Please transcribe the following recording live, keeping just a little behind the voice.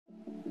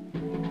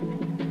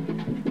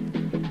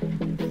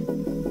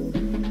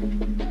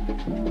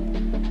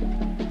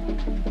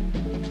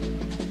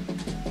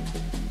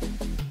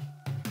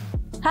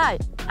Hi,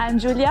 I'm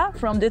Julia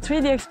from the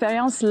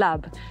 3DEXPERIENCE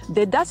Lab,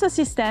 the Dassault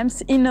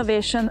Systèmes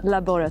Innovation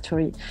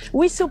Laboratory.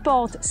 We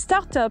support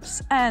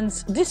startups and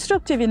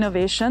disruptive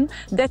innovation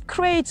that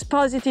creates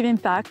positive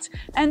impact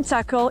and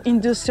tackle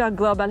industrial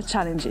global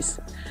challenges.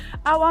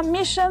 Our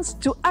mission is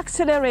to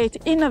accelerate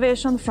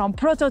innovation from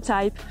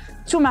prototype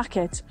to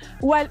market,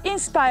 while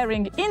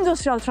inspiring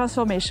industrial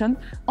transformation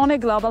on a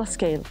global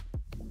scale.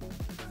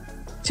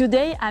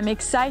 Today, I'm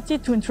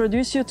excited to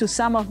introduce you to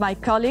some of my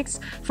colleagues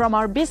from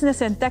our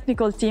business and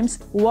technical teams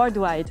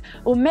worldwide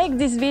who make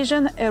this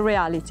vision a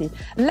reality.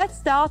 Let's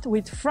start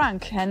with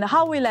Frank and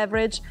how we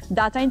leverage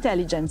data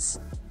intelligence.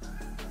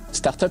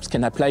 Startups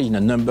can apply in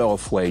a number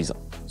of ways,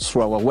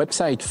 through our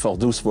website for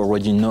those who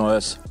already know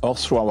us or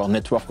through our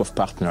network of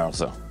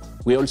partners.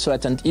 We also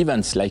attend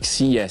events like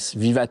CES,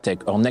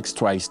 Vivatech or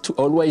NextRise to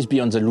always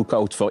be on the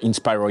lookout for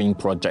inspiring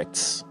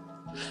projects.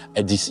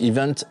 At this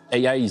event,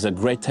 AI is a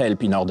great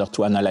help in order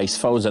to analyze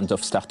thousands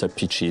of startup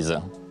pitches.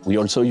 We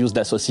also use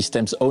Dassault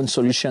Systèmes' own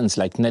solutions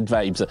like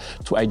NetVibes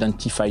to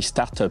identify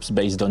startups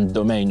based on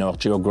domain or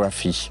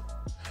geography.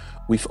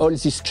 With all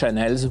these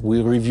channels,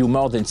 we review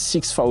more than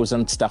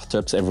 6,000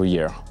 startups every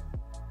year.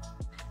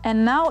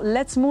 And now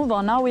let's move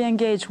on how we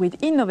engage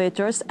with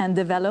innovators and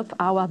develop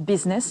our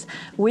business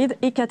with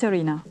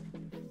Ekaterina.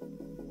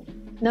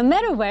 No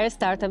matter where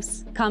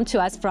startups come to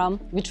us from,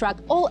 we track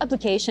all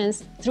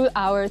applications through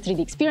our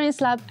 3DEXPERIENCE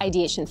Lab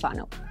ideation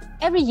funnel.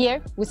 Every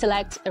year, we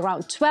select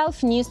around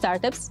 12 new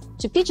startups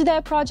to pitch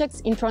their projects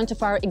in front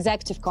of our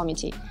executive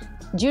committee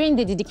during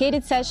the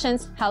dedicated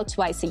sessions held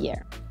twice a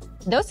year.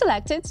 Those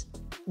selected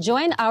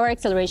join our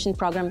acceleration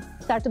program.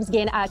 Startups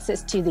gain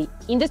access to the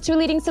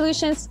industry-leading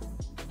solutions,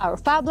 our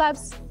Fab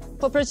Labs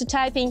for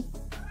prototyping,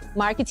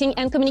 marketing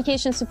and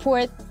communication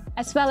support,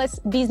 as well as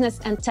business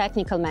and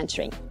technical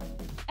mentoring.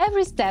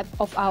 Every step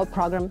of our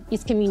program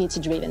is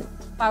community-driven,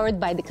 powered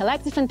by the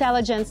collective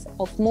intelligence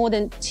of more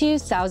than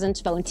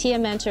 2,000 volunteer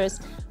mentors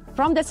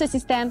from Dassault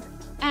Systèmes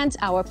and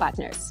our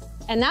partners.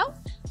 And now,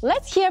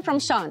 let's hear from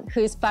Sean,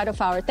 who is part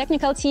of our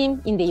technical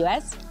team in the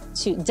US,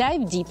 to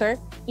dive deeper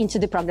into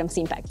the program's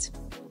impact.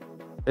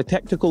 The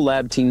technical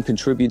lab team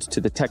contributes to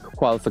the tech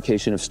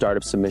qualification of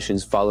startup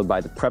submissions, followed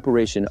by the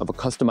preparation of a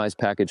customized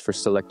package for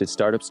selected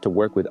startups to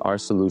work with our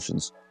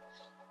solutions.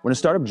 When a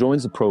startup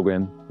joins the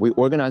program, we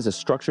organize a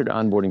structured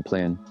onboarding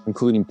plan,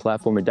 including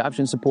platform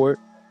adoption support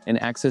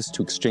and access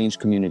to Exchange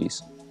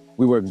communities.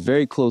 We work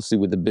very closely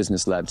with the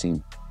business lab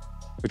team.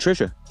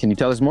 Patricia, can you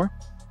tell us more?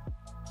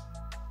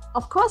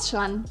 Of course,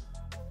 Sean.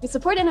 We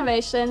support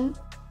innovation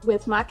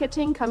with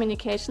marketing,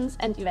 communications,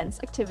 and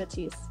events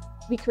activities.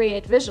 We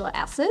create visual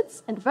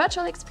assets and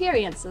virtual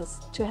experiences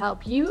to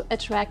help you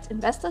attract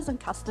investors and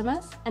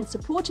customers and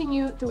supporting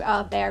you through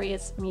our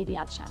various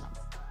media channels.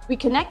 We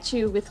connect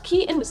you with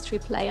key industry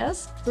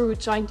players through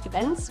joint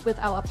events with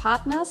our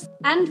partners,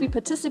 and we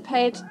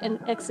participate in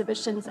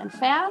exhibitions and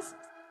fairs.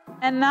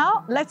 And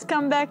now, let's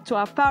come back to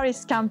our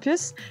Paris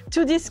campus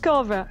to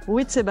discover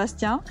with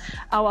Sébastien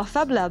our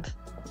Fab Lab.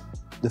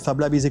 The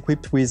Fab Lab is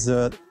equipped with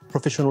a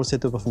professional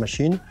setup of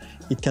machine.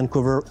 It can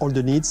cover all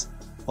the needs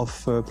of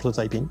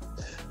prototyping.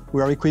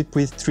 We are equipped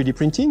with 3D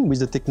printing with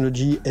the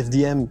technology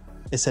FDM,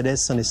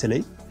 SLS and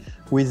SLA,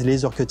 with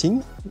laser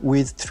cutting,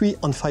 with 3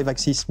 and 5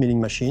 axis milling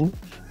machine,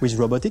 with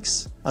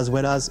robotics, as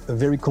well as a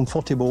very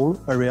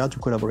comfortable area to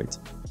collaborate.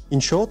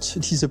 In short,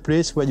 it is a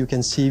place where you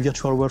can see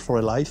virtual world for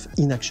a life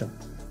in action.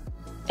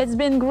 It's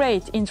been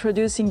great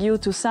introducing you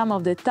to some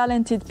of the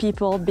talented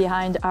people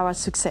behind our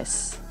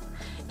success.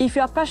 If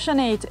you are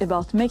passionate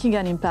about making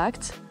an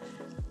impact,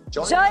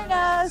 join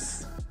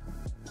us!